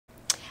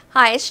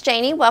Hi, it's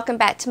Janie. Welcome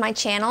back to my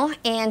channel,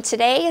 and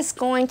today is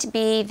going to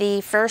be the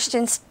first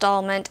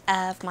installment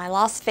of my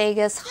Las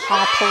Vegas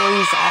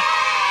haul-palooza.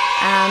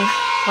 I'm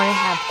going to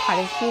have quite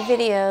a few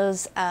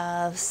videos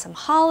of some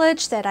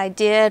haulage that I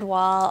did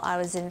while I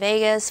was in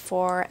Vegas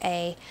for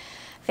a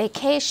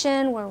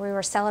vacation where we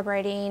were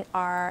celebrating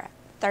our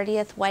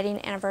 30th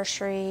wedding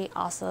anniversary,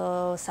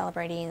 also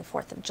celebrating the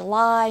 4th of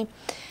July.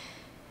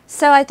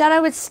 So I thought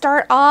I would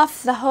start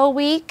off the whole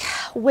week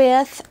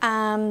with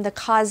the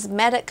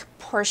cosmetic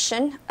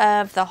portion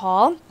of the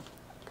haul,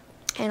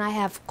 and I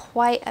have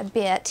quite a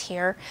bit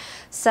here.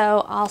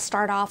 So I'll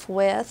start off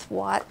with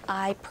what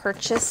I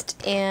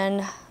purchased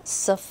in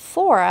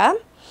Sephora,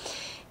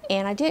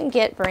 and I didn't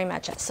get very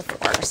much at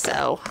Sephora,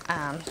 so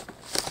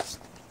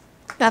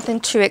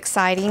nothing too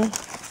exciting.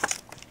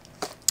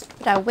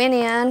 But I went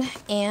in,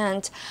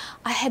 and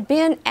I had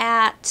been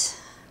at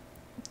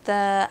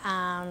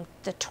the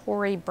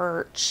Tory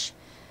Burch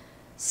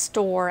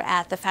store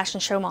at the Fashion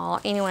Show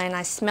Mall anyway, and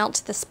I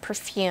smelt this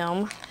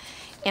perfume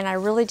and I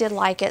really did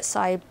like it, so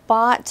I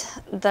bought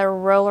the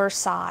roller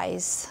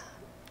size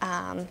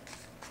of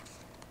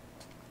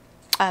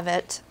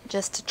it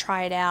just to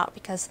try it out,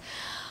 because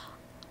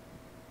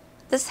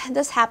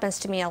this happens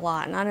to me a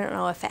lot, and I don't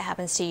know if it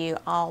happens to you.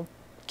 I'll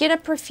get a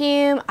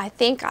perfume, I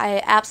think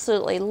I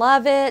absolutely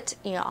love it,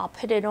 you know, I'll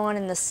put it on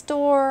in the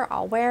store,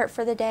 I'll wear it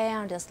for the day,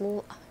 I'll just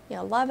love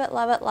it,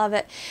 love it, love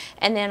it,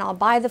 and then I'll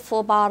buy the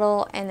full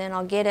bottle, and then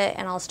I'll get it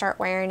and I'll start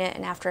wearing it,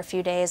 and after a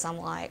few days I'm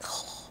like,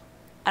 oh,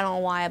 I don't know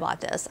why I bought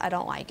this, I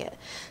don't like it.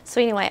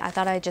 So anyway, I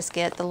thought I'd just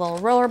get the little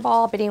roller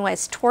ball, but anyway,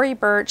 it's Tory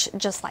Burch,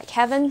 Just Like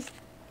Heaven.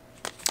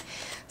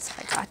 So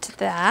I got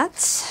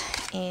that,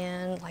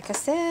 and like I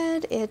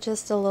said, it's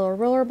just a little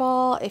roller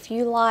ball. If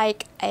you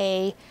like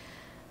a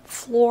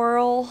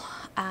floral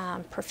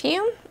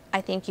perfume,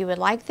 I think you would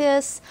like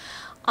this.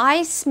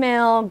 I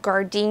smell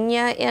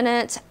gardenia in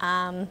it.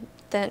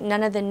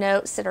 None of the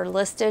notes that are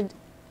listed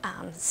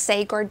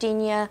say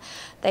gardenia.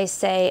 They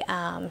say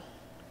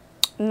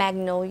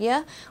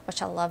magnolia,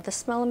 which I love the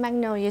smell of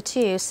magnolia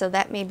too, so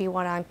that may be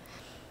what I'm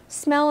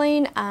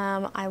smelling.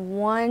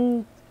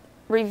 One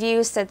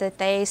review said that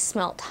they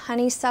smelled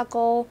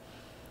honeysuckle.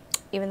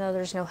 Even though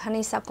there's no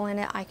honeysuckle in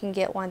it, I can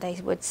get one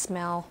they would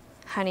smell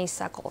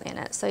honeysuckle in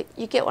it. So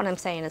you get what I'm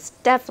saying. It's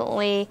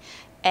definitely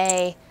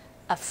a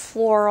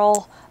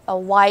floral, a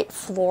white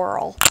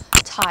floral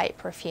type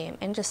perfume,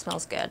 and just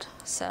smells good.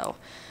 So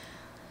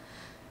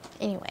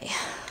anyway,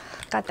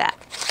 got that.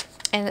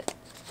 And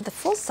the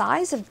full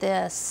size of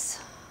this,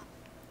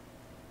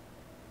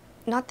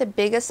 not the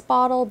biggest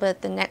bottle,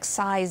 but the next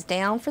size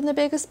down from the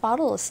biggest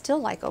bottle, is still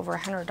like over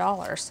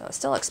 $100, so it's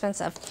still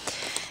expensive.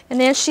 And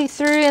then she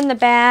threw in the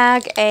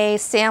bag a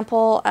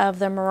sample of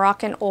the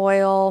Moroccan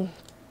Oil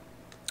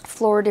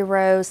Fleur de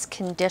Rose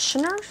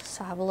conditioner,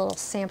 so I have a little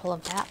sample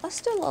of that.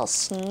 Let's do a little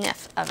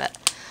sniff of it.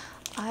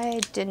 I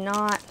did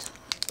not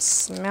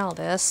smell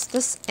this.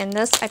 This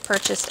I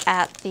purchased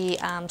at the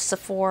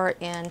Sephora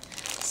in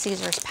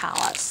Caesar's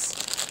Palace.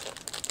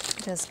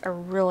 It is a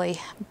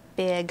really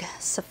big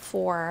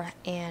Sephora,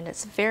 and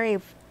it's very,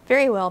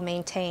 very well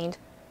maintained.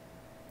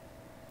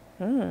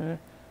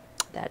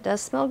 That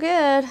does smell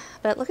good,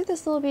 but look at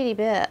this little bitty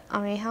bit.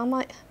 I mean, how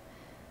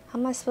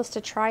am I supposed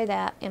to try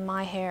that in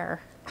my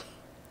hair?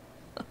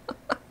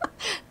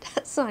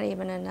 That's not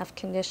even enough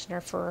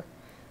conditioner for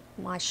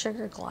my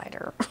sugar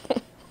glider,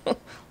 let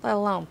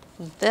alone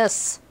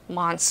this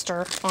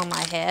monster on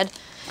my head.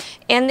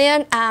 And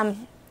then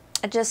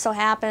it just so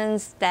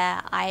happens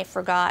that I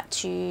forgot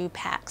to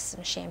pack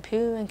some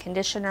shampoo and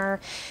conditioner,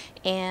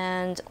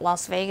 and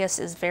Las Vegas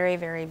is very,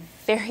 very,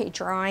 very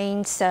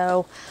drying,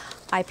 so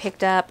I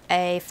picked up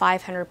a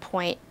 500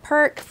 point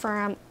perk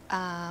from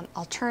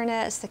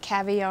Alterna. It's the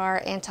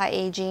Caviar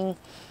Anti-Aging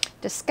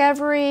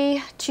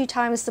Discovery, 2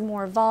 times the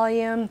more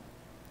volume.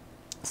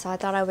 So I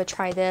thought I would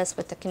try this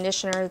with the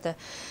conditioner, the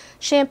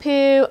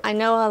shampoo. I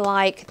know I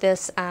like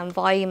this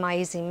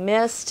volumizing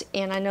mist,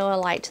 and I know I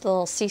liked the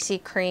little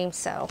CC cream,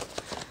 so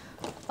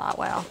I thought,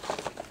 well,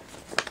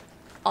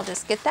 I'll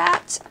just get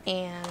that,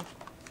 and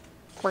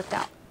worked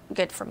out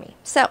good for me.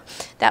 So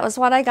that was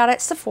what I got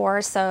at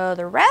Sephora. So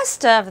the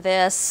rest of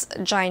this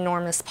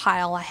ginormous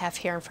pile I have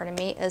here in front of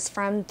me is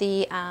from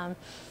the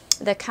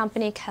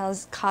company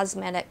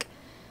cosmetic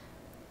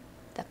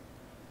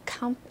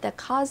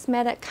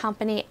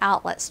company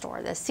outlet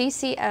store, the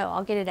CCO.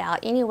 I'll get it out.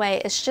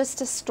 Anyway, it's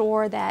just a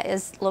store that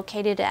is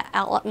located at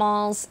outlet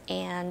malls,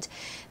 and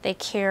they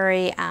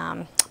carry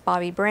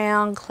Bobbi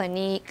Brown,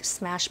 Clinique,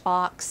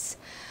 Smashbox,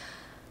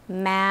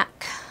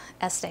 MAC,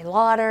 Estee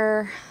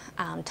Lauder,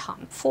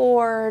 Tom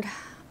Ford,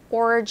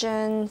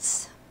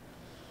 Origins,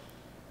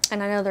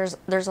 and I know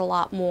there's a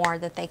lot more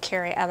that they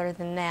carry other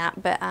than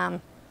that, but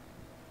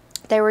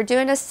they were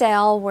doing a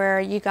sale where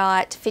you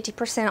got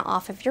 50%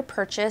 off of your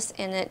purchase,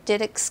 and it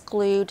did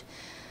exclude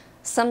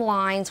some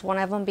lines, one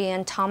of them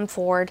being Tom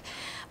Ford,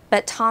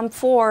 but Tom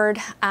Ford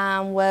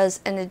was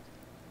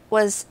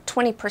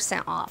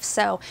 20% off.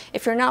 So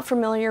if you're not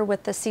familiar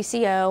with the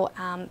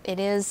CCO, it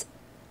is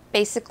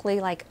basically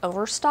like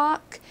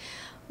Overstock,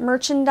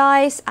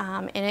 merchandise,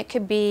 and it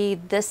could be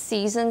this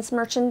season's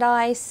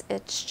merchandise.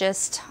 It's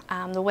just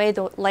the way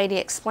the lady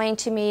explained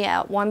to me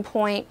at one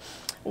point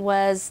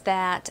was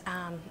that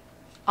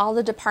all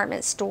the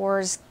department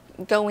stores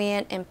go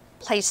in and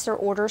place their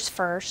orders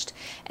first,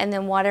 and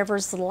then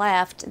whatever's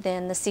left,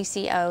 then the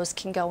CCOs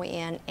can go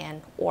in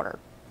and order.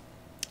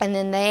 And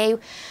then they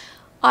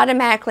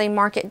automatically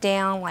mark it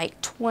down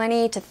like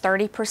 20 to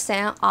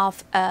 30%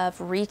 off of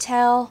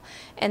retail,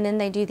 and then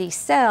they do these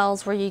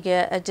sales where you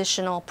get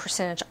additional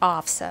percentage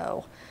off.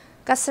 So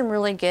got some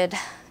really good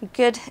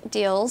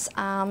deals.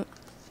 I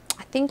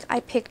think I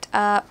picked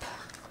up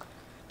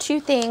 2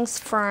 things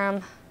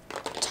from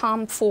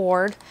Tom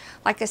Ford.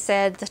 Like I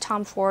said, the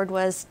Tom Ford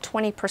was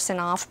 20%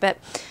 off, but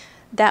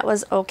that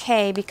was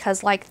okay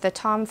because like the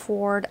Tom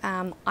Ford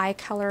eye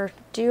color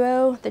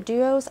duo, the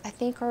duos I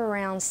think are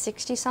around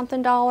 $60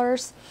 something.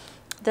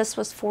 This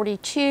was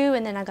 $42,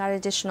 and then I got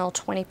additional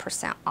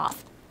 20%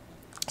 off.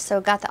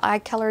 So got the eye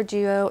color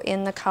duo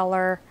in the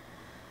color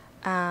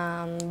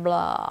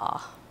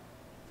blah.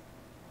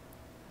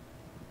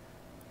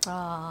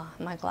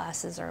 My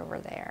glasses are over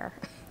there.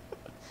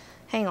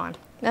 Hang on,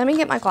 let me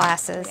get my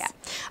glasses. Yeah.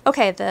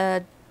 Okay,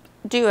 the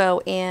duo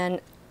in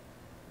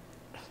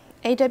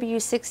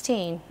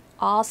AW16,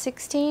 all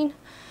 16.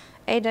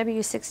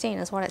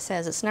 AW16 is what it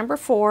says. It's number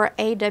 4.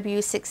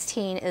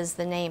 AW16 is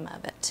the name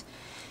of it.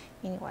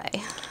 Anyway,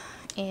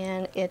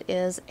 and it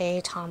is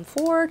a Tom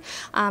Ford.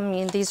 I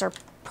mean, these are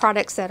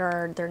products that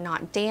they're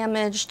not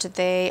damaged.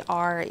 They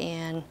are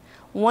in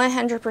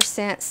 100%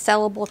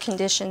 sellable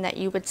condition that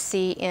you would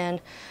see in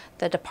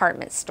the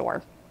department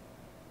store.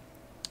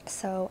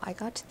 So I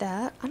got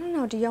that. I don't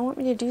know, do y'all want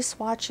me to do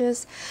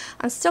swatches?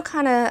 I'm still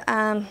kind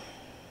of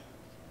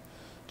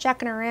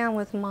jacking around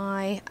with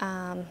my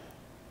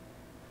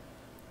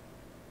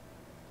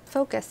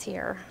focus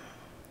here.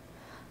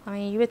 I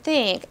mean, you would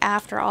think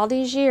after all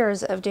these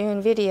years of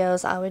doing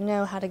videos I would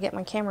know how to get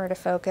my camera to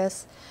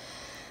focus,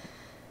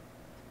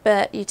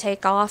 but you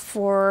take off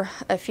for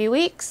a few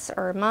weeks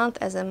or a month,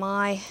 as in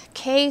my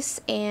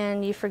case,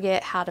 and you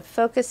forget how to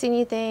focus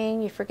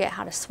anything, you forget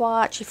how to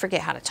swatch, you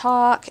forget how to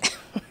talk,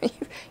 you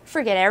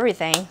forget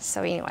everything.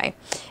 So anyway,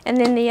 and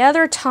then the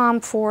other Tom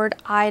Ford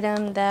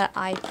item that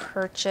I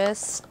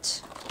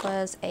purchased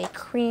was a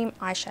cream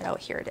eyeshadow.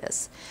 Here it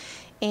is.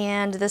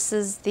 And this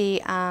is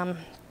the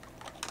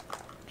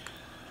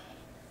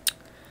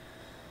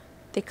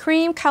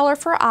cream color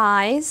for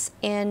eyes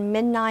in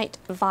Midnight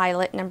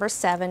Violet number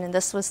 7, and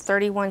this was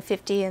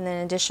 $31.50 and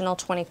then additional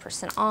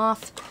 20%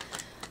 off.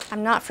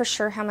 I'm not for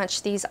sure how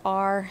much these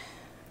are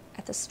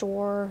at the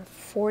store.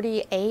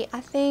 $48, I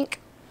think.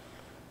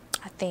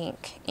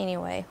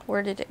 Anyway,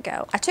 where did it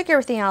go? I took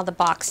everything out of the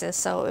boxes,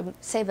 so it would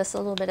save us a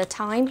little bit of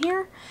time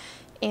here.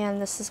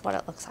 And this is what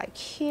it looks like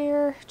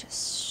here. Just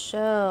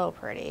so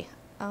pretty.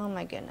 Oh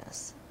my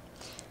goodness.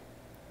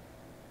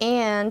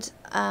 And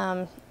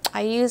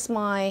I use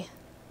my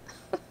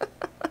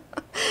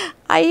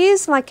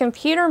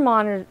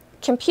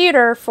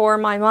computer for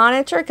my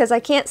monitor because I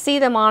can't see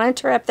the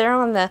monitor up there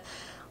on the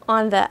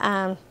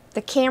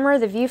camera,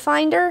 the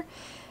viewfinder,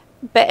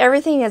 but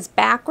everything is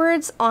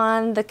backwards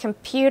on the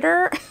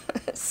computer.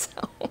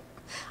 So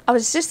I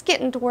was just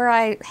getting to where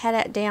I had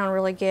it down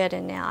really good,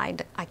 and now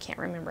I can't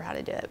remember how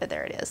to do it, but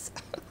there it is.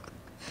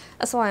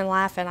 That's why I'm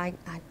laughing.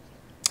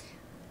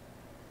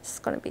 It's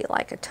going to be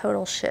like a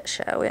total shit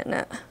show, isn't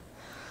it?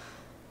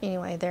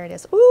 Anyway, there it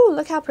is. Ooh,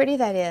 look how pretty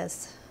that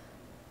is.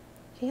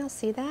 Can y'all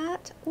see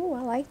that? Ooh,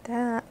 I like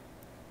that.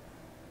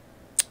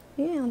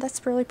 Yeah,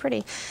 that's really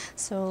pretty.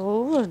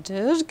 So I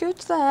did get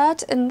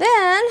that. And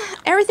then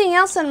everything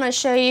else I'm going to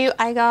show you,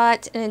 I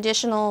got an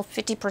additional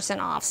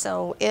 50% off.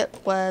 So it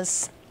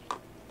was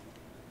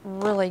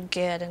really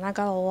good, and I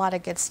got a lot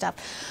of good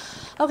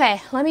stuff.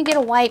 Okay, let me get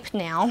a wipe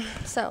now.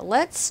 So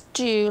let's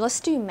do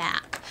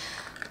MAC.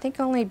 I think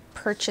I only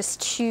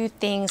purchased 2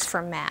 things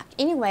from MAC.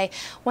 Anyway,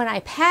 when I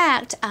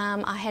packed,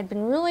 I had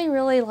been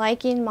really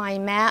liking my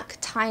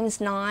MAC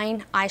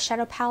 ×9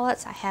 eyeshadow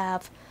palettes. I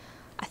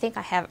think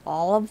I have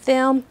all of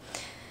them,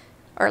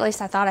 or at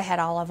least I thought I had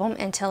all of them,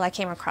 until I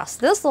came across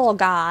this little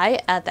guy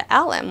at the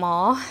outlet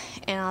mall,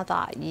 and I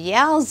thought,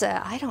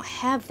 yowza, I don't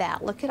have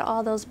that. Look at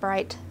all those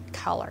bright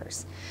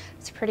colors.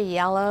 It's a pretty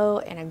yellow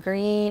and a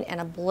green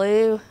and a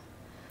blue.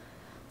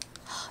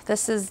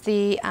 This is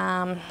the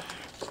MAC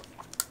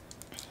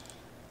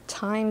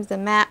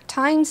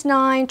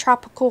 ×9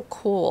 Tropical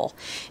Cool.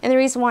 And the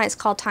reason why it's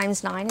called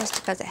 ×9 is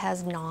because it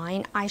has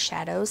 9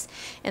 eyeshadows,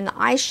 and the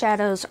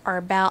eyeshadows are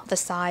about the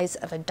size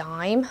of a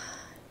dime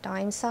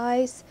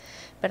size.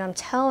 But I'm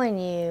telling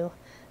you,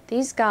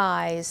 these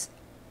guys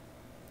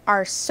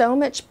are so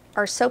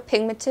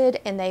pigmented,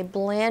 and they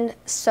blend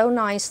so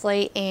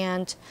nicely,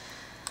 and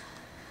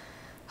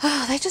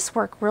they just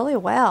work really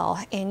well.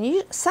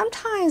 And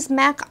sometimes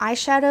MAC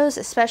eyeshadows,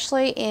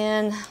 especially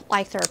in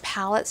like their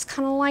palettes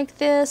kind of like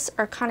this,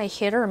 are kind of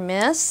hit or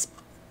miss.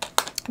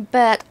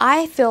 But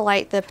I feel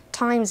like the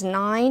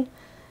 ×9,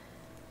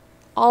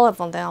 all of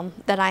them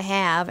that I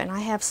have, and I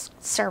have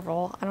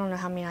several, I don't know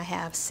how many I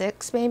have,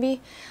 6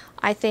 maybe,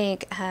 I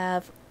think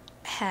have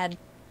had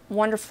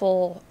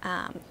wonderful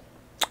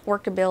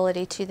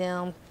workability to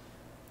them,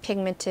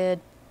 pigmented,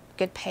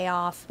 good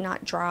payoff,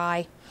 not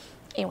dry.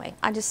 Anyway,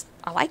 I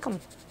like them.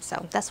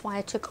 So that's why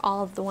I took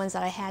all of the ones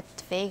that I had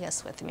to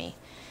Vegas with me.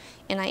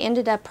 And I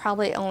ended up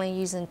probably only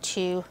using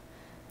 2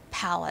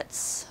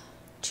 palettes,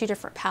 2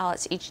 different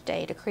palettes each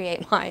day to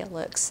create my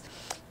looks.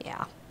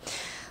 Yeah.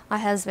 My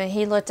husband,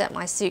 he looked at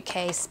my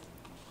suitcase.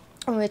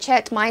 When we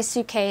checked my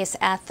suitcase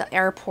at the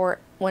airport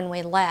when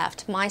we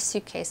left, my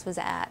suitcase was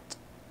at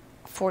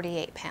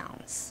 48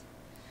 pounds.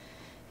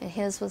 And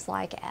his was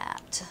like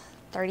at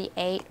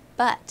 38,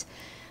 but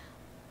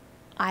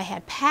I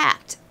had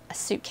packed a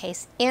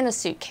suitcase in a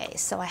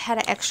suitcase, so I had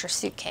an extra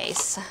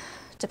suitcase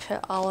to put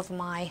all of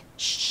my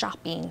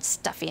shopping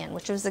stuff in,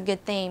 which was a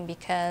good thing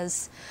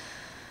because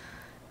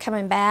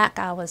coming back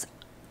I was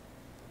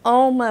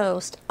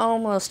almost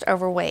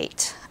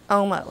overweight,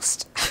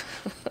 almost.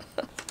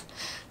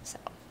 So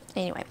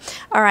anyway,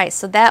 all right,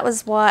 so that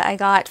was what I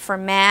got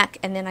from MAC,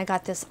 and then I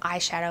got this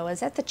eyeshadow. I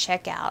was at the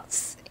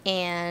checkouts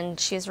and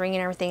she was ringing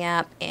everything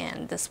up,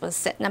 and this was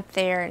sitting up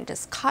there and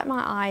just caught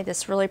my eye,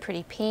 this really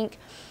pretty pink.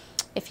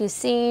 If you've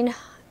seen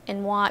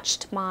and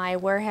watched my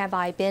Where Have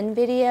I Been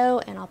video,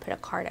 and I'll put a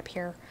card up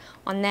here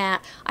on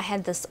that, I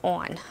had this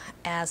on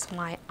as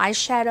my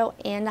eyeshadow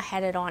and I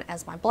had it on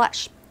as my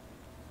blush.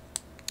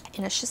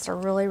 And it's just a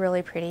really,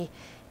 really pretty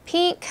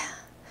pink.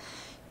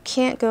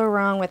 Can't go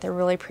wrong with a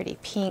really pretty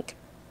pink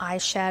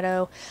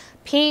eyeshadow.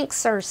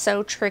 Pinks are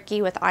so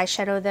tricky with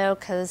eyeshadow though,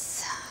 because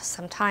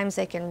sometimes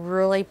they can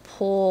really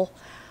pull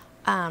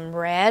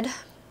red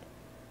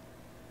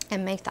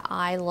and make the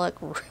eye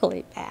look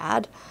really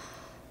bad.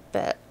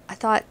 But I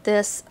thought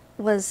this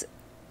was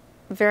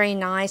very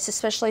nice,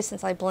 especially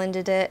since I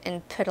blended it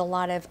and put a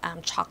lot of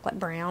chocolate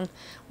brown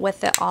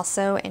with it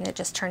also, and it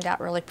just turned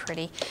out really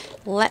pretty.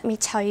 Let me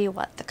tell you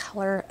what the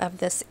color of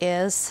this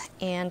is,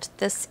 and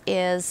this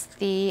is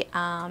the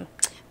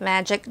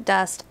Magic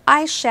Dust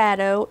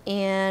eyeshadow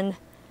in,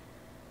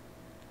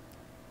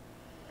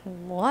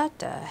 what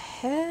the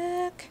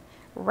heck,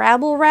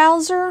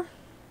 RABBLEROUSER.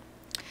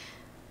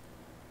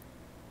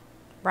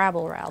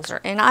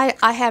 And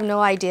I have no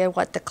idea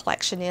what the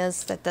collection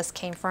is that this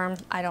came from.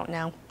 I don't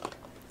know.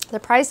 The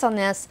price on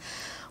this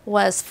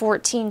was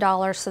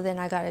 $14, so then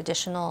I got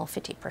additional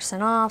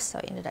 50% off, so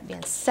it ended up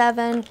being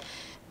 $7.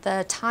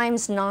 The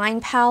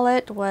 ×9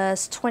 palette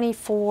was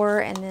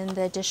 $24, and then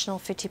the additional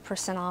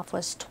 50% off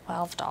was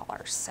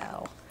 $12.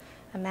 So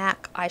a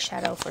MAC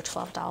eyeshadow for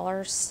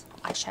 $12,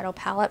 eyeshadow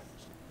palette,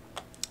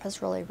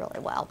 was really, really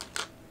well.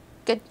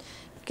 Good.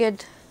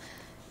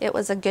 It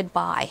was a good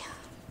buy.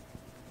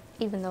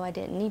 Even though I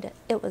didn't need it,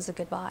 it was a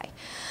good buy.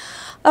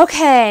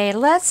 Okay,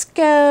 let's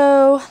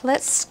go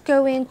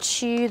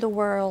into the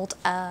world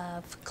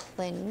of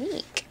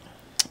Clinique.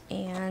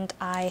 And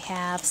I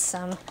have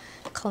some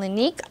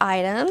Clinique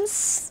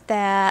items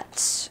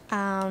that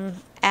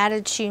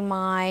added to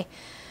my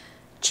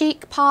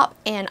Cheek Pop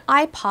and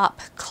Eye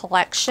Pop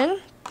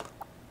collection.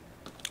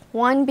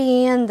 One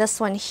being this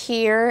one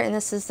here, and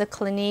this is the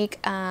Clinique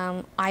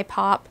Eye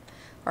Pop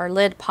or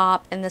Lid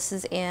Pop, and this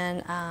is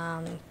in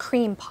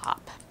Cream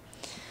Pop.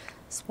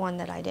 It's one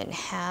that I didn't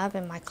have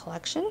in my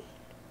collection.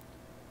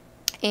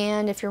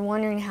 And if you're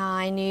wondering how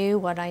I knew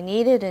what I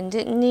needed and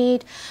didn't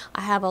need,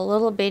 I have a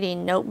little bitty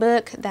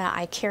notebook that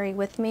I carry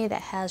with me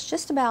that has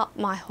just about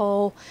my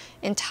whole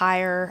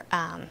entire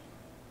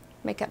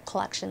makeup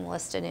collection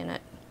listed in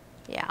it.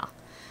 Yeah.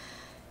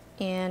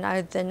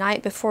 And the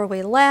night before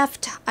we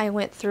left, I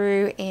went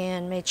through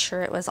and made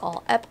sure it was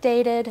all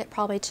updated. It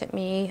probably took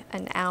me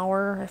an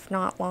hour, if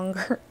not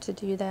longer, to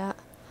do that.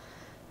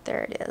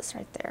 There it is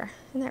right there.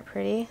 Isn't that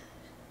pretty?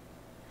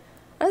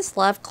 I just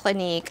love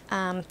Clinique.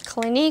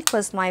 Clinique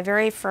was my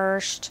very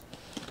first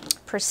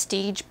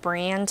prestige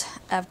brand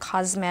of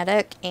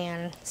cosmetic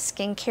and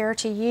skincare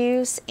to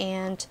use,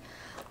 and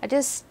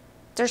there's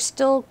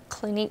still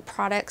Clinique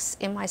products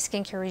in my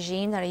skincare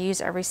regime that I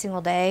use every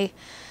single day.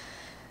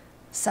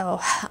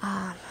 So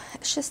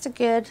it's just a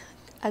good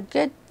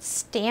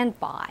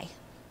standby,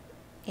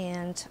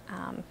 and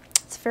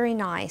it's very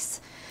nice.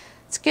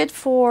 It's good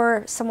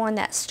for someone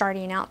that's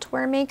starting out to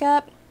wear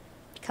makeup,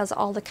 because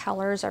all the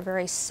colors are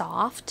very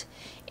soft,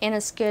 and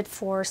it's good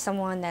for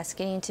someone that's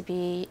getting to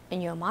be,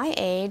 my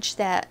age,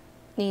 that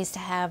needs to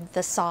have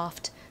the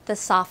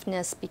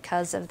softness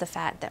because of the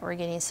fact that we're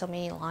getting so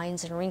many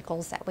lines and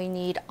wrinkles, that we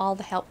need all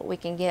the help that we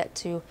can get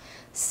to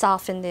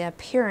soften the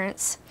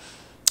appearance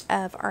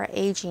of our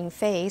aging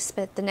face.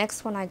 But the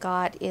next one I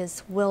got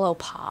is Willow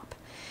Pop,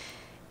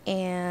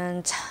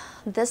 and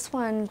this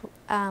one,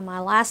 my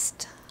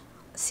last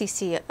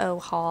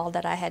CCO haul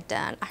that I had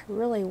done, I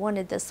really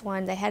wanted this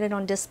one. They had it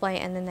on display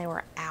and then they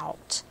were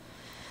out.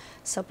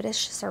 So, but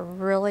it's just a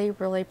really,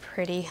 really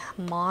pretty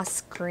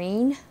moss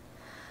green.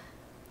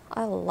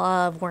 I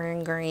love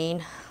wearing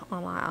green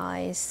on my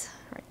eyes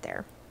right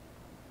there.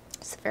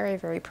 It's very,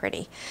 very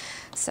pretty.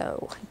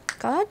 So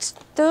got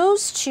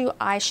those two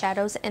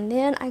eyeshadows, and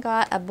then I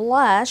got a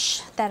blush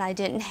that I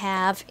didn't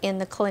have in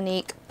the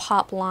Clinique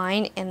Pop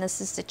line, and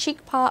this is the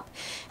Cheek Pop,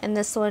 and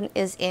this one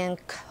is in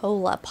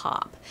Cola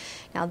Pop.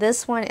 Now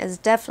this one is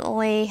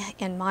definitely,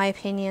 in my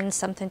opinion,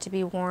 something to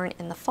be worn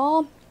in the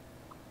fall.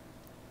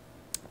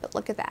 But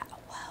look at that.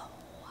 Wow.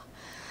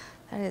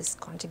 That is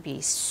going to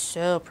be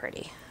so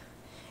pretty.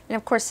 And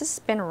of course, this has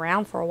been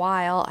around for a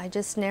while. I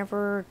just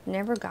never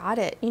got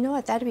it. You know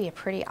what? That'd be a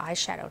pretty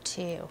eyeshadow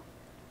too.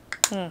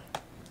 For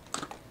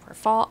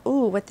fall.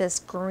 Ooh, with this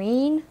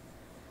green.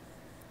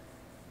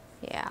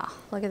 Yeah,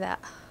 look at that.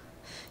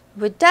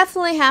 You would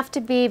definitely have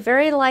to be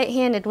very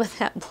light-handed with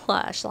that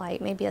blush.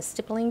 Like maybe a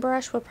stippling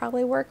brush would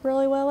probably work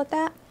really well with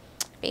that.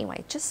 But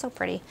anyway, just so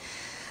pretty.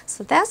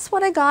 So that's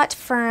what I got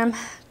from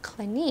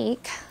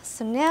Clinique.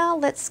 So now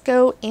let's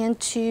go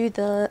into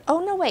the, oh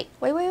no, wait.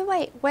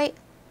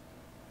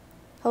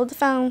 Hold the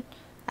phone.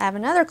 I have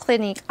another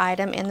Clinique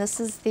item, and this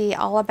is the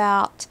All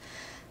About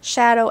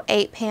Shadow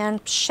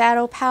 8-Pan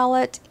Shadow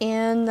Palette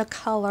in the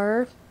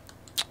color.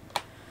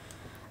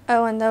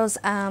 Oh, and those,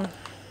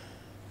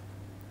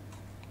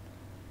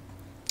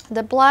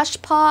 the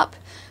blush pop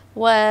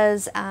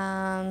was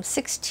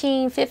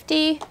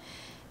 $16.50,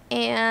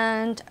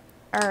 and,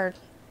 or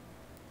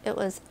it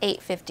was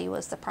 $8.50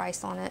 was the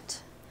price on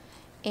it.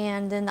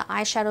 And then the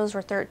eyeshadows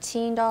were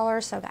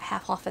 $13, so I got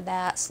half off of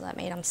that, so that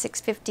made them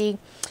 $6.50.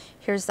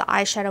 Here's the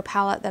eyeshadow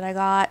palette that I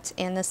got,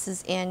 and this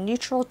is in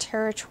Neutral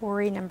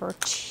Territory number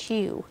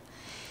 2.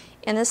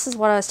 And this is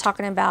what I was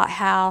talking about,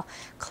 how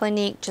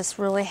Clinique just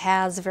really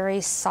has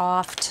very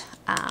soft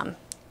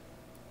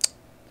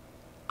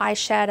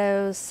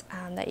eyeshadows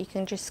that you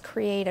can just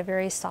create a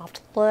very soft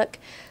look.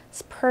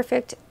 It's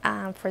perfect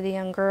for the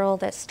young girl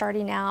that's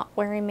starting out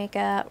wearing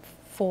makeup,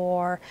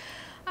 for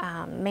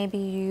maybe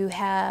you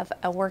have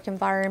a work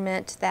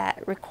environment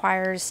that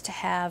requires to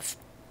have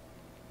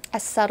a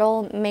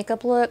subtle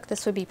makeup look.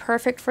 This would be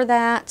perfect for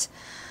that.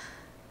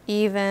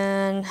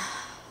 Even,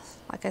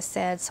 like I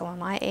said, someone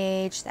my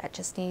age that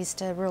just needs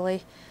to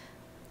really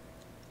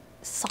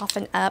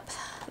soften up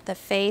the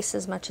face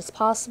as much as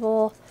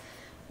possible,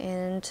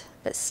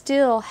 but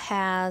still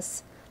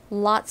has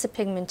lots of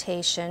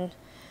pigmentation,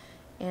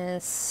 and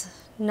it's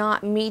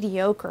not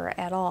mediocre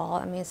at all.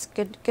 I mean, it's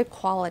good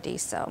quality.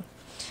 So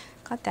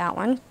got that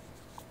one.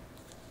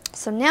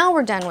 So now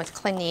we're done with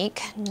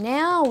Clinique.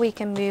 Now we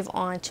can move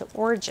on to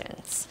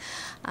Origins.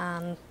 Do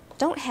I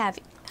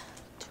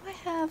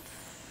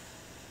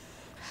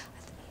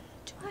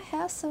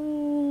have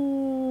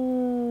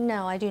some?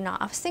 No, I do not.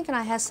 I was thinking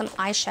I had some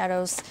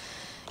eyeshadows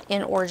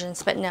in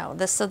Origins, but no.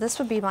 So this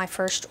would be my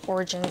first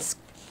Origins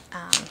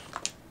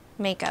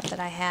makeup that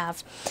I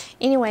have.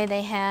 Anyway,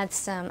 they had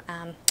some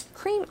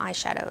cream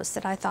eyeshadows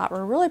that I thought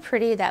were really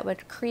pretty, that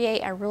would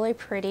create a really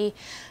pretty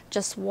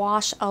just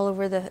wash all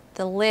over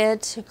the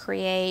lid to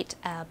create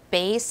a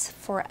base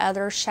for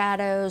other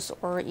shadows,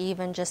 or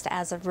even just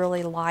as a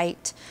really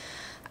light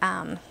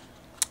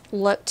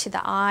look to the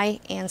eye.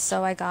 And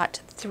so I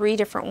got 3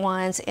 different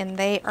ones, and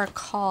they are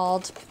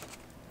called,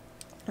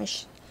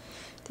 these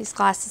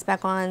glasses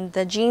back on,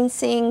 the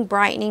GingerZing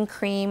Brightening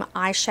Cream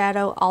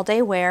Eyeshadow All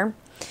Day Wear.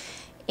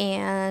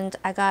 And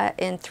I got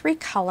in 3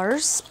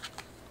 colors.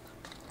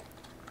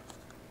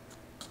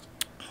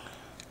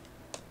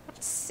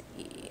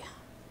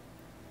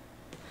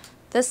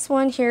 This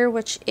one here,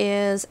 which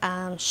is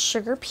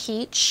Sugar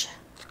Peach,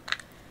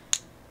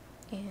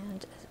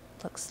 and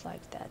it looks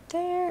like that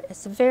there.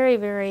 It's very,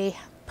 very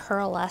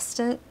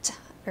pearlescent,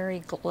 very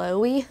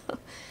glowy.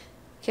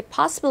 Could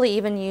possibly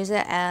even use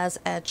it as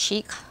a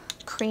cheek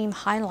cream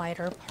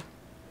highlighter,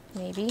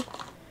 maybe.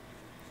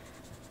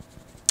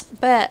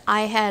 But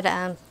I had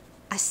I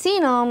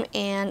seen them,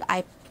 and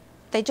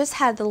they just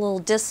had the little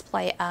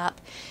display up,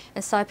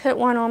 and so I put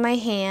one on my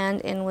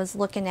hand and was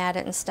looking at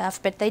it and stuff,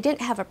 but they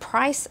didn't have a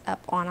price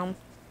up on them.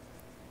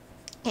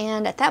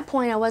 And at that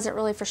point, I wasn't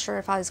really for sure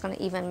if I was going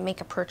to even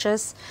make a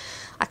purchase.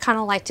 I kind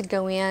of like to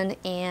go in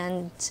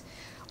and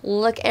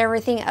look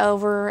everything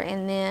over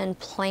and then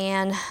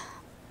plan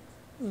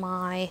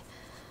my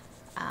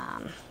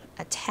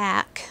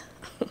attack.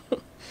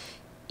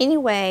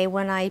 Anyway,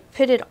 when I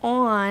put it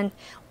on,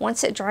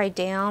 once it dried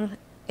down,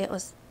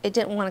 it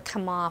didn't want to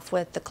come off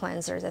with the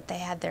cleanser that they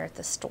had there at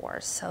the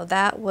store. So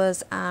that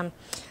was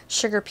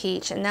Sugar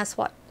Peach, and that's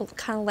what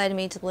kind of led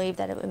me to believe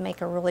that it would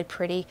make a really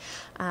pretty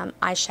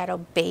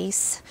eyeshadow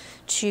base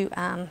to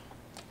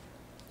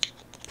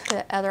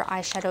put other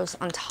eyeshadows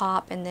on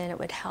top, and then it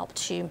would help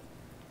to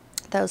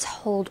those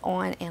hold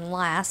on and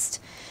last.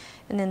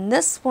 And then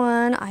this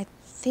one, I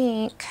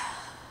think,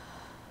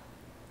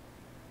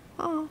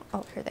 oh,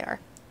 here they are.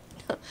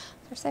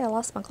 I say I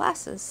lost my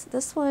glasses.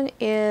 This one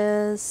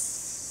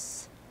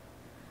is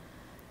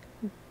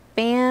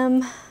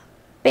Bam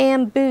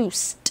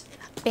Boost,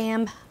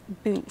 and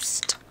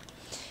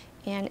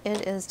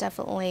it is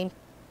definitely,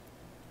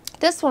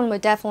 this one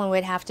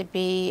would have to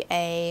be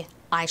a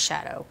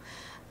eyeshadow,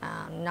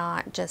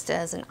 not just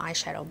as an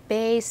eyeshadow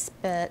base,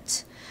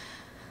 but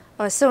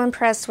I was so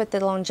impressed with the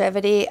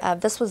longevity.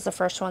 This was the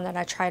first one that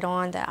I tried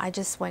on that I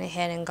just went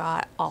ahead and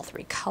got all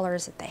 3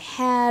 colors that they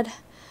had.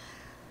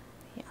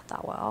 Yeah, I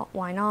thought, well,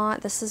 why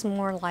not? This is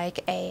more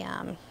like a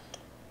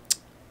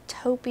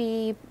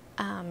taupey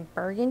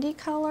burgundy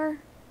color.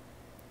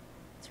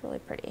 It's really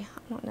pretty.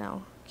 I don't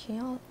know. Can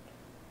y'all?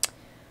 I'm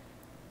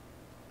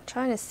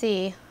trying to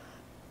see.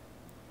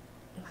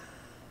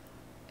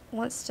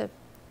 Wants to.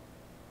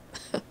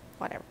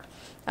 Whatever.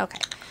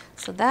 Okay,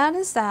 so that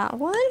is that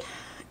one.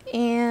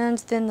 And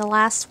then the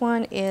last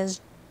one is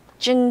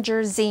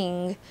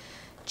GingerZing,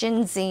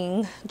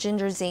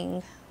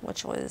 GingerZing,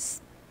 which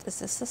was, is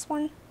this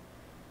one?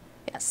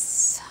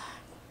 Yes.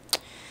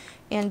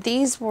 And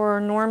these were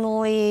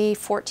normally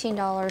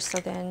 $14, so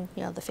then,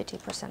 you know, the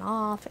 50%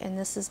 off. And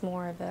this is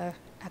more of a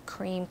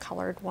cream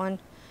colored one.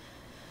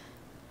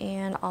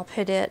 And I'll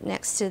put it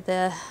next to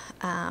the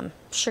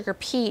Sugar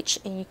Peach,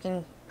 and you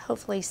can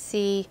hopefully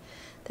see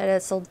that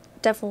it's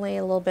definitely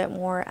a little bit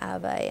more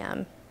of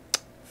a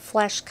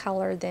flesh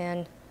color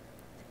than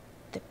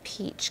the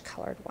peach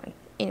colored one.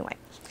 Anyway,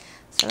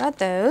 so I got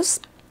those.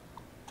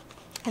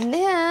 And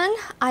then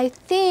I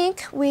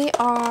think we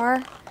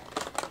are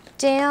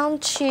down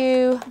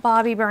to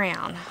Bobbi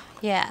Brown.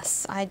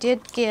 Yes, I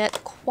did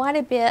get quite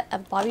a bit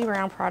of Bobbi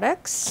Brown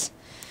products.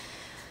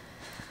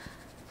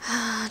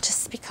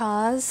 Just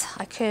because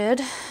I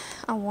could.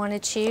 I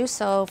wanted to.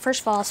 So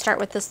first of all, I'll start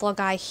with this little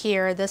guy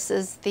here. This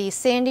is the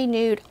Sandy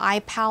Nude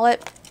Eye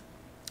Palette.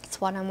 It's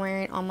what I'm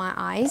wearing on my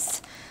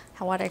eyes.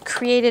 What I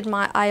created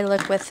my eye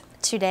look with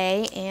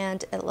today,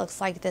 and it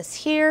looks like this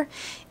here.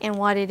 And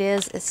what it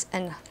is,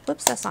 and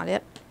whoops, that's not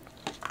it.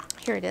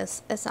 Here it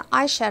is. It's an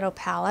eyeshadow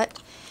palette,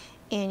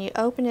 and you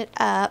open it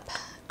up,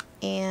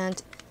 and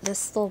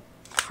this little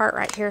part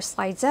right here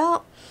slides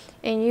out,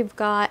 and you've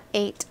got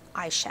 8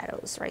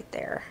 eyeshadows right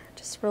there.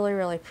 Just really,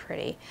 really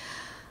pretty.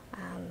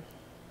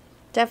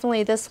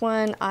 Definitely this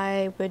one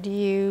I would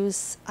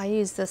use. I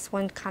use this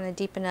one kind of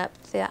deepen up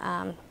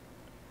the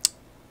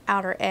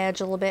outer edge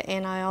a little bit,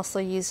 and I also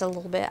used a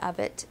little bit of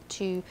it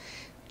to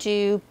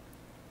do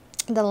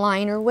the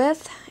liner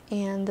with,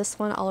 and this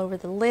one all over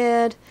the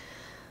lid,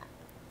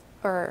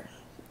 or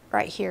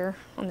right here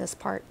on this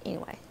part.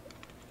 Anyway,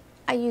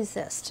 I use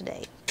this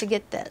today to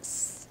get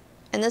this,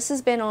 and this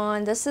has been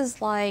on, this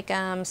is like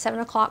 7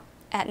 o'clock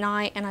at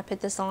night, and I put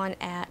this on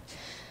at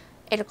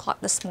 8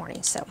 o'clock this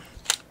morning. So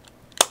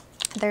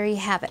there you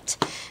have it.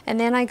 And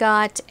then I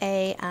got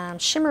a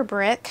shimmer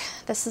brick.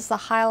 This is the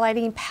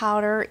highlighting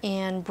powder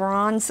in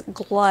Bronze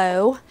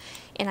Glow,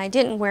 and I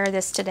didn't wear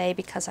this today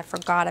because I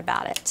forgot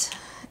about it.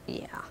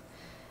 Yeah,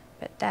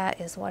 but that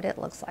is what it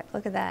looks like.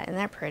 Look at that. Isn't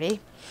that pretty?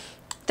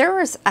 There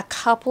was a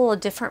couple of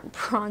different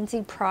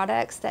bronzy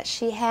products that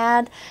she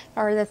had,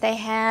 or that they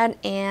had,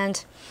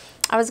 and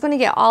I was going to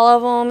get all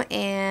of them,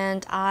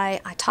 and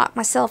I talked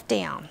myself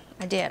down.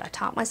 I did. I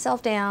talked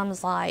myself down. I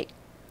was like,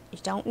 you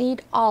don't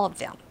need all of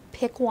them.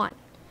 Pick one.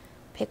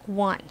 Pick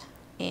one.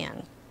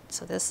 And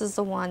so this is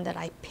the one that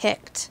I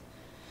picked,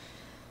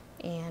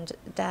 and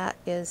that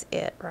is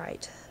it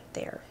right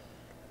there.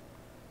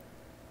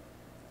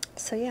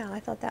 So yeah, I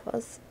thought that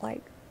was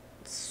like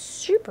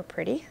super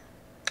pretty.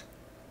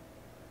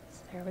 So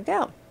there we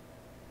go.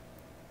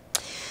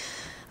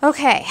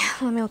 Okay,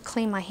 let me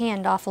clean my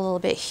hand off a little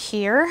bit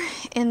here.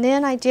 And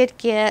then I did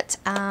get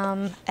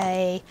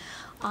a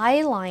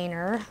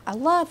eyeliner. I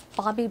love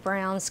Bobbi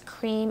Brown's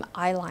cream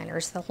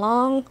eyeliners. The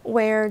long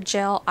wear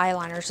gel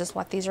eyeliners is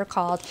what these are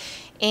called.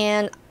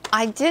 And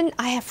I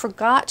have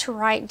forgot to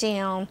write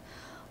down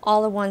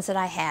all the ones that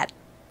I had.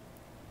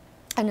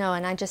 I know,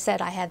 and I just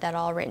said I had that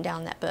all written down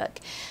in that book.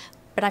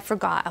 But I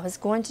forgot. I was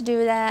going to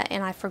do that,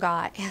 and I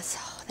forgot. And so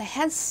they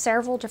had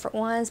several different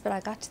ones, but I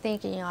got to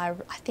thinking, you know,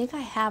 I think I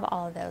have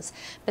all of those.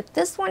 But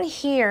this one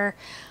here,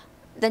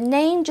 the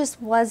name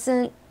just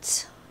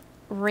wasn't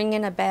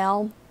ringing a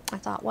bell. I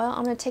thought, well,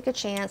 I'm going to take a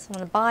chance. I'm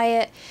going to buy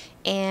it,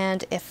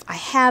 and if I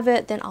have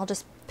it, then I'll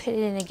just put it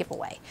in a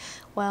giveaway.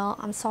 Well,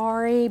 I'm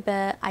sorry,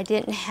 but I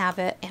didn't have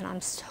it, and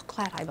I'm so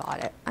glad I bought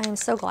it. I am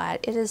so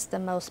glad. It is the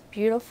most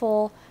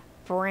beautiful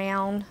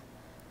brown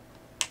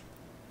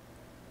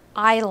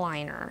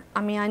eyeliner.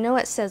 I mean, I know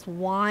it says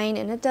wine,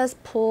 and it does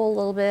pull a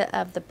little bit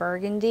of the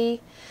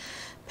burgundy,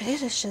 but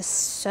it is just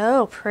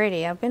so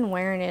pretty. I've been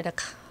wearing it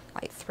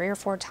like 3 or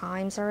 4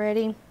 times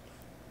already.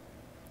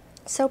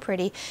 So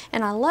pretty.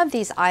 And I love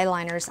these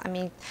eyeliners. I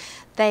mean,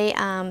 they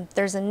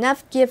there's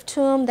enough give to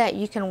them that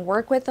you can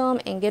work with them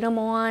and get them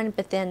on,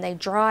 but then they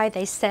dry,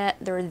 they set,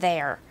 they're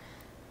there,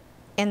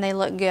 and they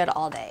look good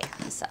all day.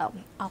 So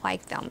I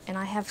like them, and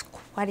I have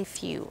quite a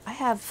few. I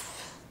have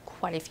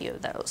quite a few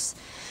of those.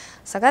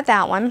 So I got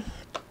that one.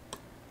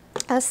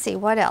 Let's see,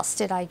 what else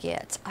did I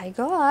get? I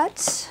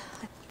got,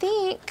 I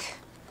think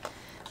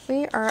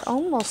we are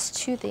almost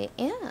to the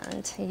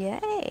end.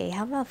 Yay,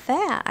 how about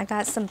that? I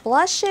got some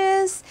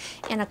blushes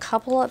and a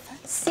couple of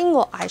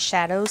single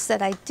eyeshadows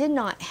that I did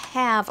not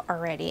have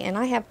already, and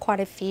I have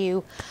quite a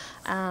few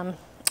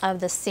of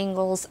the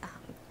singles.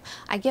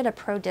 I get a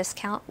pro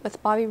discount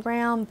with Bobbi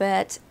Brown,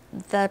 but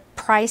the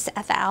price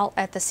at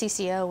the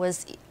CCO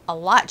was a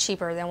lot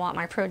cheaper than what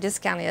my pro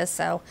discount is.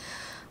 So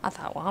I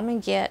thought, well, I'm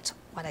going to get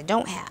what I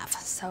don't have.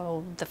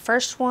 So the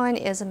first one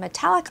is a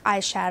metallic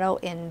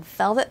eyeshadow in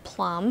Velvet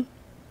Plum.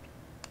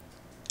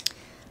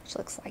 Which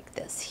looks like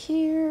this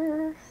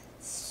here.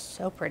 It's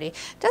so pretty.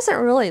 It doesn't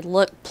really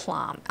look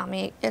plum. I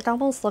mean, it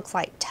almost looks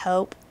like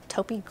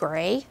taupey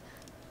gray.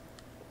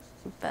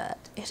 But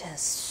it is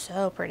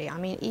so pretty. I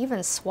mean, even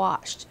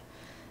swatched,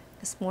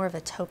 it's more of a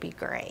taupey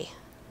gray.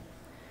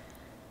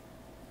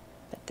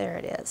 But there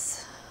it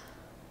is.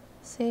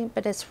 See,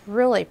 but it's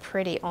really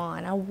pretty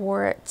on. I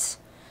wore it,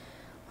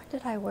 when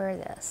did I wear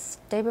this?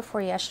 Day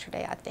before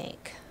yesterday, I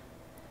think.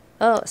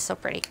 Oh, it's so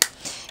pretty.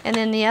 And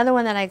then the other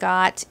one that I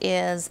got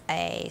is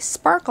a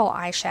sparkle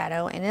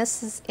eyeshadow, and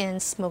this is in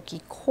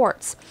Smokey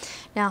Quartz.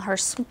 Now her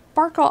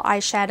sparkle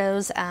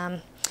eyeshadows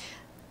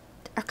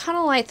are kind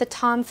of like the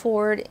Tom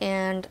Ford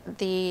and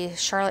the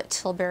Charlotte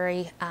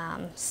Tilbury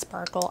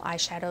sparkle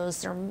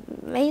eyeshadows. They're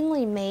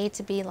mainly made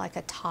to be like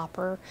a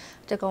topper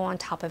to go on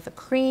top of a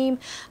cream.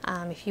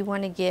 If you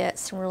want to get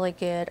some really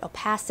good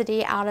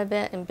opacity out of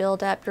it and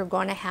build up, you're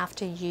going to have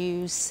to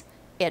use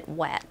it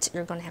wet.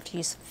 You're going to have to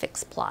use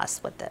Fix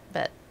Plus with it,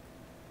 but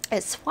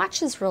it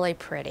swatches really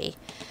pretty.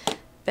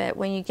 But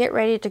when you get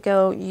ready to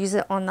go use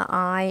it on the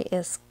eye,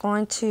 it's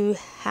going to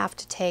have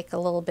to take a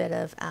little bit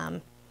of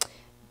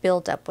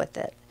build up with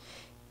it.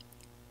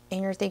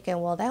 And you're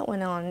thinking, well, that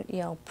went on, you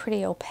know,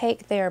 pretty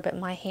opaque there, but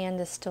my hand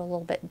is still a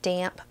little bit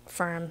damp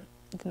from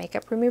the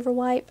makeup remover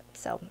wipe.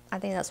 So I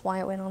think that's why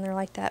it went on there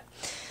like that.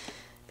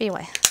 But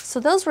anyway,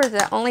 so those were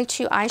the only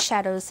two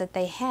eyeshadows that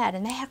they had,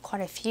 and they had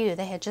quite a few.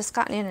 They had just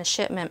gotten in a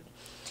shipment,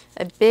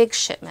 a big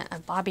shipment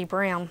of Bobbi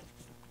Brown.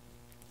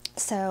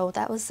 So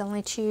that was the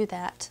only two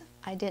that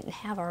I didn't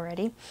have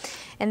already.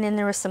 And then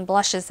there were some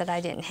blushes that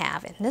I didn't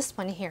have. And this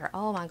one here,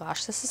 oh my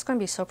gosh, this is going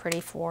to be so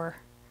pretty for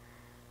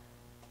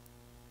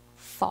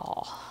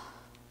fall.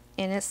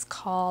 And it's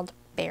called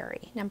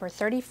Berry, number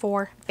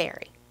 34,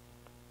 Berry.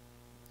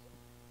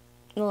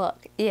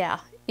 Look, yeah,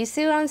 you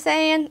see what I'm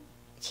saying?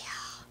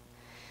 Yeah.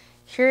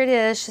 Here it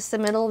is, just the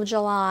middle of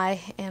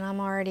July, and I'm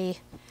already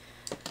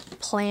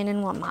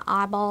planning what my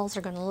eyeballs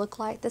are going to look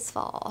like this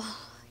fall.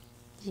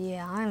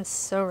 Yeah, I'm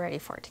so ready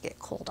for it to get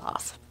cooled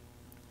off.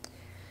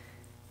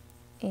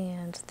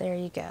 And there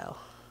you go.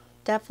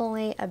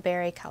 Definitely a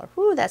berry color.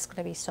 Ooh, that's going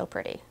to be so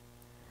pretty.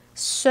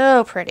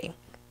 So pretty.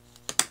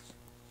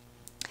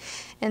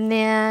 And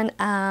then,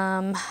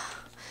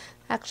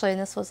 actually,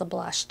 this was a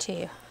blush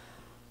too.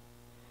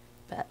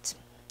 But,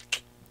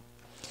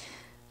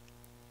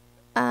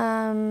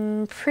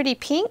 Pretty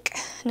Pink,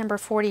 number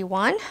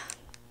 41.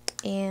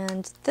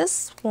 And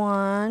this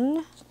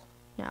one,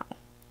 no.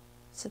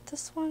 Is it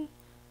this one?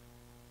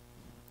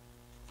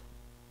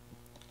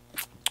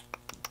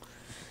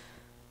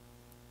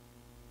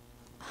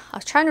 I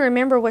was trying to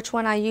remember which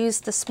one I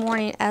used this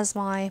morning as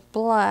my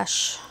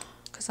blush,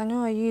 because I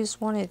know I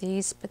used one of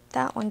these, but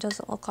that one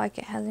doesn't look like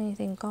it has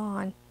anything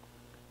gone.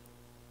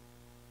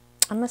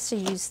 I must have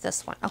used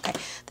this one. Okay,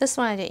 this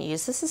one I didn't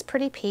use. This is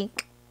Pretty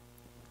Pink.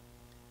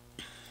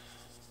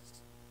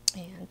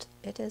 And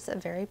it is a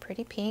very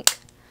pretty pink.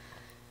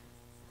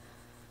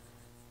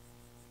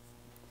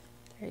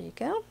 There you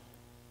go.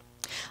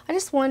 I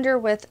just wonder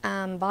with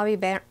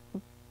Bobbi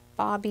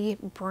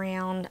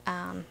Brown,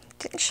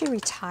 didn't she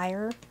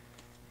retire?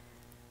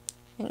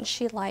 Isn't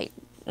she like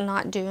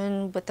not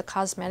doing with the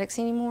cosmetics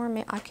anymore? I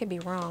mean, I could be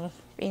wrong.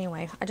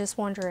 Anyway, I just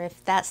wonder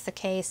if that's the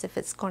case, if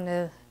it's going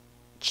to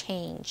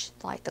change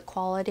like the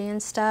quality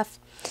and stuff.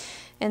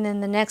 And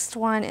then the next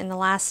one and the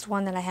last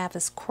one that I have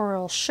is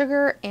Coral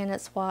Sugar, and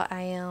it's what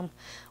I am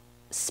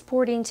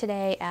sporting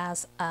today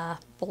as a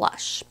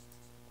blush.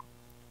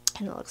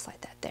 And it looks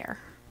like that there.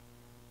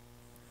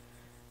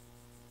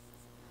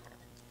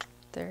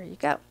 There you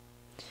go.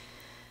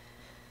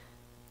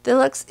 It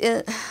looks,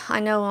 I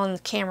know on the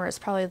camera it's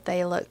probably,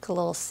 they look a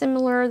little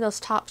similar, those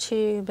top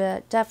two,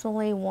 but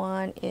definitely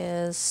one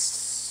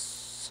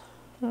is,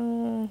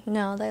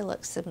 no, they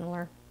look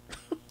similar.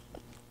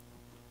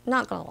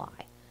 Not gonna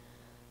lie.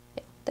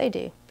 Yeah, they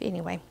do. But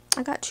anyway,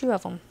 I got two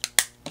of them.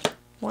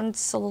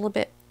 One's a little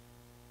bit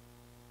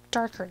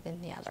darker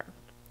than the other,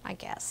 I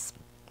guess.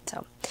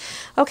 So,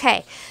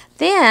 okay,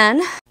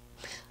 then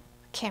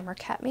camera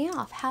cut me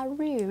off. How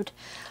rude.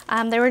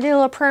 They were doing a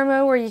little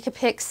promo where you could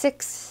pick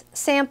 6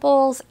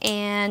 samples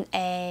and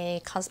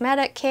a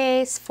cosmetic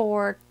case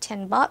for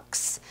 10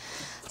 bucks.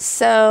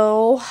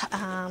 So,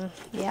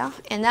 yeah,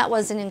 and that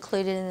wasn't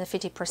included in the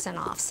 50%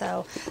 off.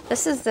 So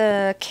this is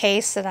the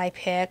case that I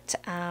picked.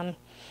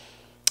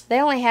 They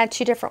only had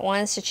 2 different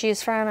ones to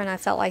choose from, and I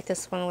felt like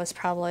this one was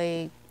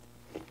probably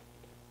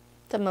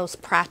the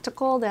most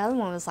practical. The other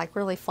one was like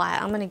really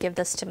flat. I'm going to give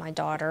this to my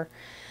daughter.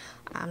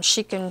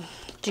 She can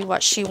do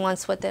what she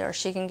wants with it, or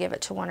she can give it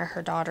to one of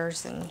her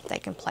daughters and they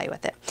can play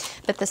with it.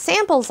 But the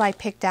samples I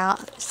picked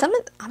out, some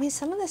of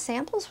the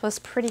samples was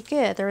pretty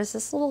good. There was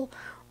this little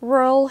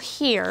roll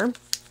here,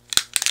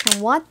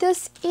 and what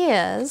this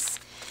is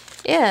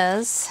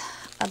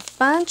a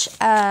bunch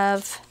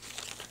of,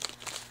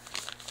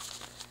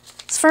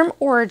 it's from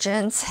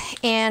Origins,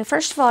 and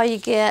first of all you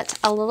get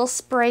a little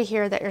spray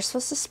here that you're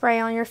supposed to spray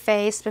on your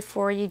face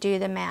before you do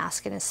the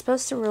mask, and it's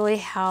supposed to really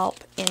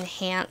help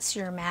enhance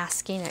your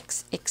masking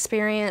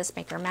experience,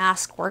 make your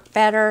mask work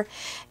better.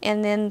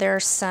 And then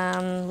there's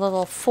some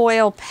little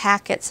foil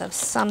packets of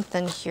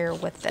something here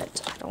with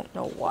it. I don't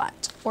know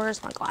what.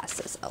 Where's my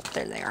glasses? Oh,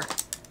 there they are.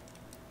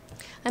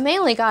 I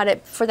mainly got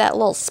it for that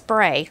little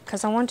spray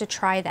because I wanted to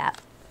try that.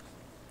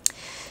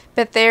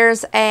 But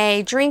there's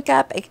a Drink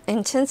Up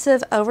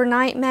Intensive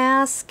Overnight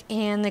Mask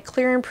and the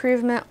Clear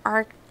Improvement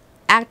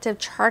Active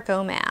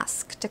Charcoal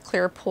Mask to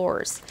clear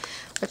pores,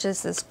 which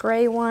is this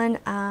gray one.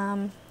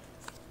 I'm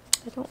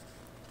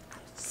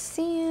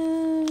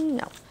seeing,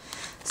 no.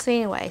 So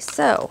anyway,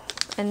 so,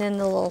 and then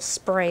the little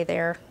spray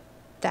there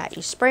that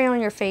you spray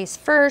on your face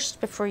first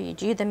before you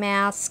do the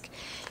mask,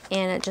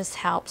 and it just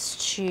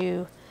helps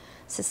to,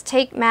 it says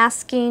take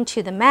masking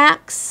to the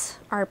max.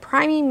 Our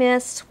priming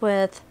mist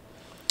with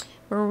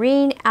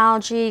Marine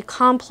Algae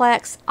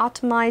Complex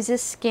optimizes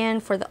skin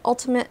for the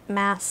ultimate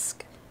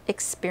mask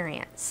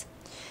experience.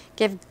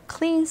 Give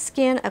clean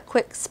skin a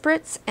quick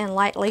spritz and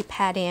lightly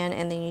pat in,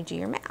 and then you do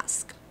your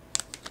mask.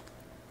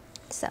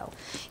 So,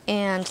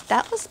 and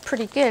that was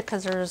pretty good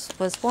because there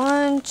was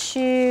 1,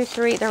 2,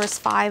 3, there was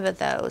 5 of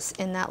those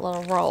in that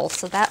little roll.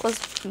 So that was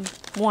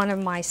one of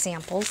my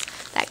samples.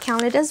 That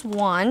counted as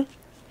 1.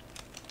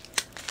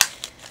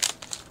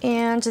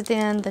 And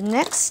then the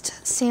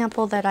next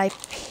sample that I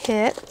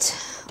picked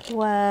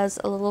was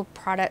a little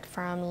product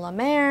from La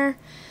Mer.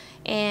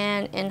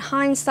 And in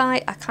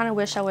hindsight, I kind of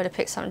wish I would have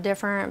picked something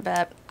different,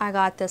 but I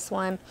got this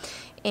one.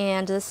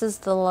 And this is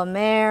the La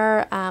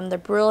Mer, the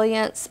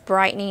Brilliance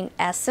Brightening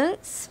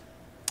Essence.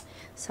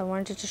 So I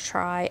wanted to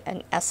try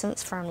an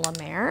essence from La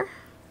Mer.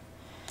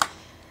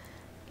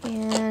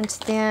 And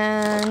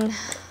then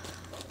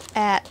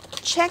at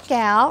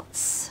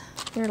checkouts,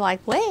 you're like,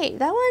 wait,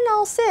 that wasn't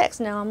all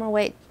 6. No, I'm gonna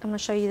wait. I'm gonna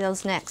show you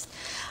those next.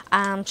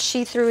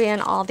 She threw in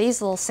all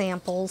these little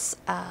samples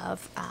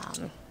of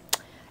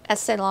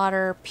Estee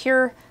Lauder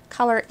Pure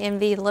Color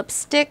Envy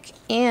lipstick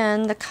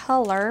in the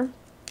color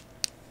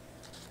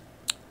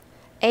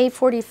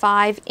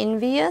A45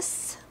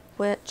 Envious,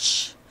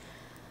 which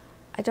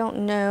I don't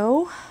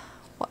know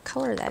what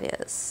color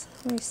that is.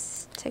 Let me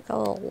take a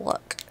little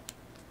look.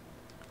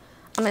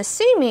 I'm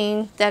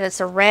assuming that it's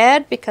a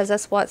red because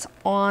that's what's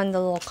on the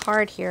little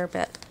card here,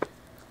 but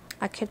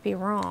I could be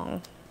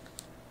wrong.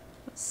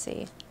 Let's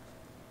see.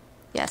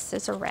 Yes,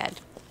 it's a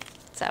red.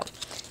 So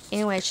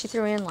anyway, she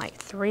threw in like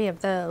 3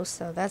 of those,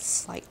 so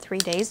that's like 3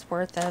 days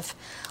worth of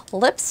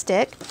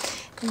lipstick.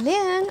 And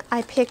then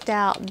I picked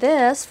out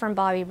this from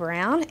Bobbi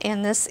Brown,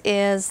 and this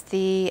is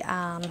the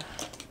oh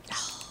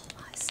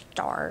my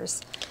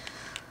stars,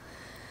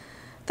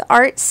 the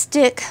Art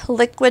Stick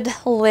Liquid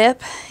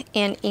Lip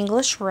in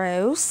English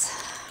Rose.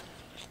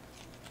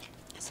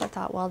 So I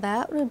thought, well,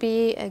 that would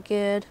be a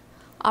good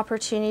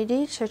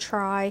opportunity to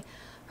try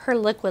her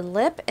liquid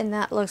lip, and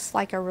that looks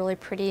like a really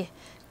pretty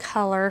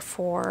color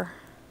for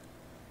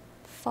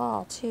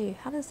fall too.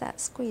 How does that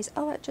squeeze?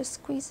 Oh, it just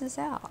squeezes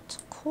out.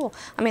 Cool.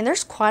 I mean,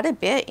 there's quite a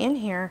bit in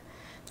here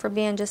for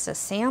being just a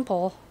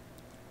sample.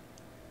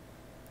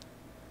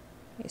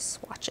 Let me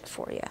swatch it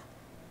for you.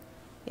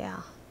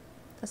 Yeah,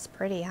 that's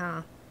pretty,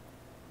 huh?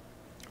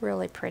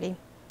 Really pretty.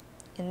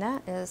 And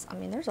that is, I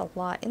mean, there's a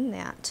lot in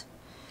that.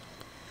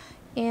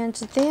 And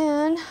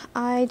then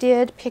I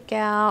did pick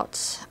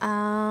out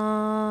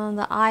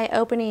the Eye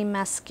Opening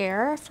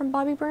Mascara from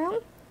Bobbi Brown.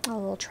 A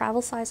little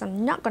travel size.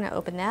 I'm not going to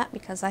open that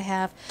because I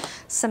have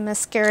some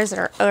mascaras that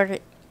are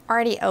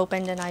already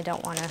opened and I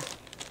don't want to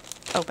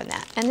open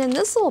that. And then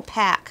this little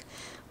pack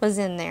was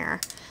in there.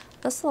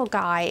 This little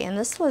guy, and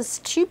this was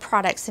 2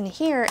 products in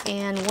here,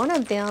 and one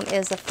of them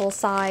is a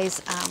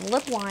full-size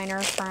lip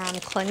liner from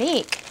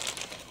Clinique.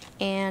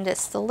 And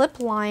it's the lip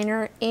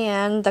liner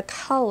in the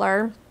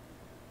color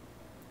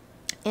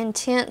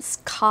Intense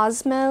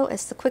Cosmo.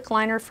 It's the quick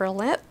liner for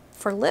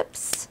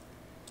lips.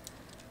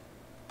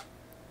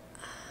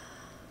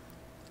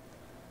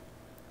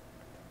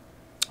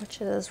 Which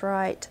is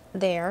right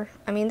there.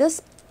 I mean,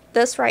 this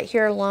right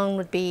here alone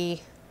would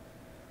be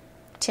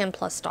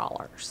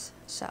 $10+.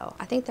 So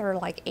I think they're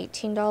like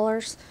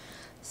 $18.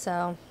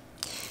 So,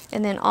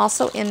 and then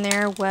also in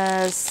there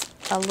was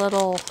a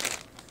little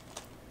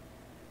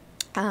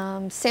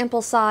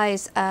sample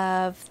size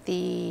of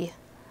the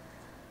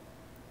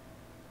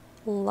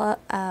lip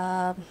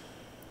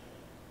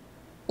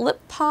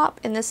pop,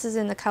 and this is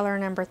in the color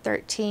number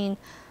 13.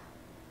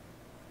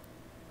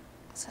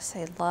 So I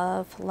say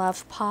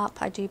love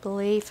pop, I do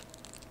believe.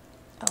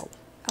 Oh,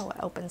 it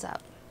opens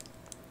up.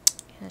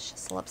 And it's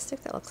just a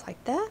lipstick that looks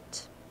like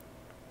that.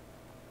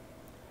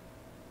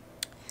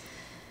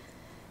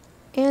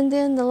 And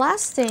then the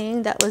last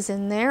thing that was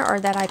in there, or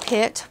that I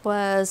picked,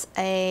 was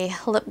a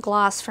lip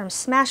gloss from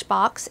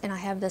Smashbox, and I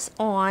have this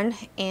on,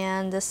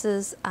 and this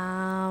is,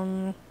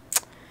 I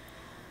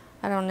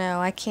don't know,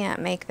 I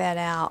can't make that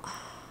out.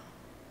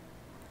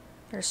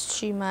 There's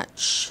too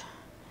much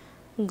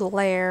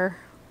glare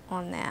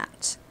on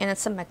that. And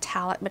it's a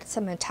metallic, but it's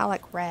a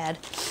metallic red.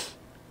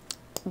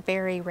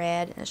 berry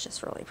red, and it's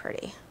just really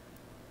pretty.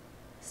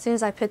 As soon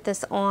as I put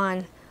this on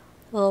a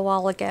little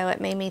while ago, it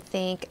made me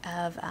think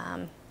of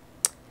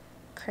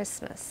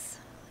Christmas.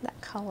 That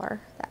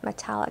color, that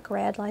metallic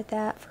red like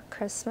that for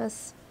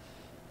Christmas.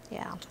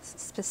 Yeah,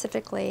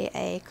 specifically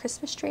a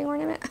Christmas tree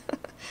ornament.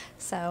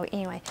 So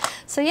anyway,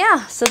 so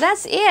yeah, so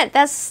that's it.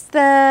 That's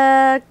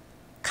the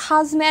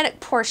cosmetic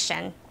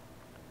portion.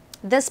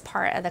 This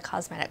part of the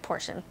cosmetic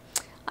portion.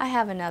 I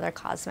have another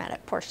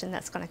cosmetic portion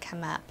that's going to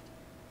come up.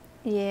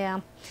 Yeah,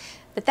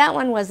 but that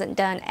one wasn't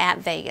done at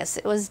Vegas.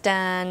 It was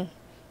done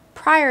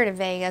prior to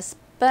Vegas,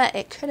 but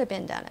it could have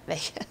been done at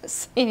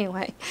Vegas.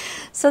 Anyway,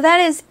 so that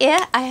is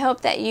it. I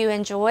hope that you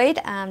enjoyed.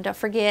 Don't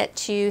forget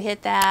to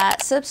hit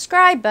that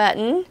subscribe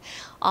button,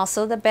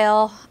 also the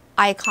bell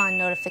icon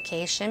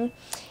notification.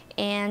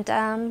 And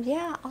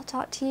yeah, I'll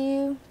talk to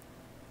you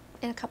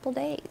in a couple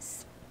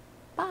days.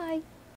 Bye.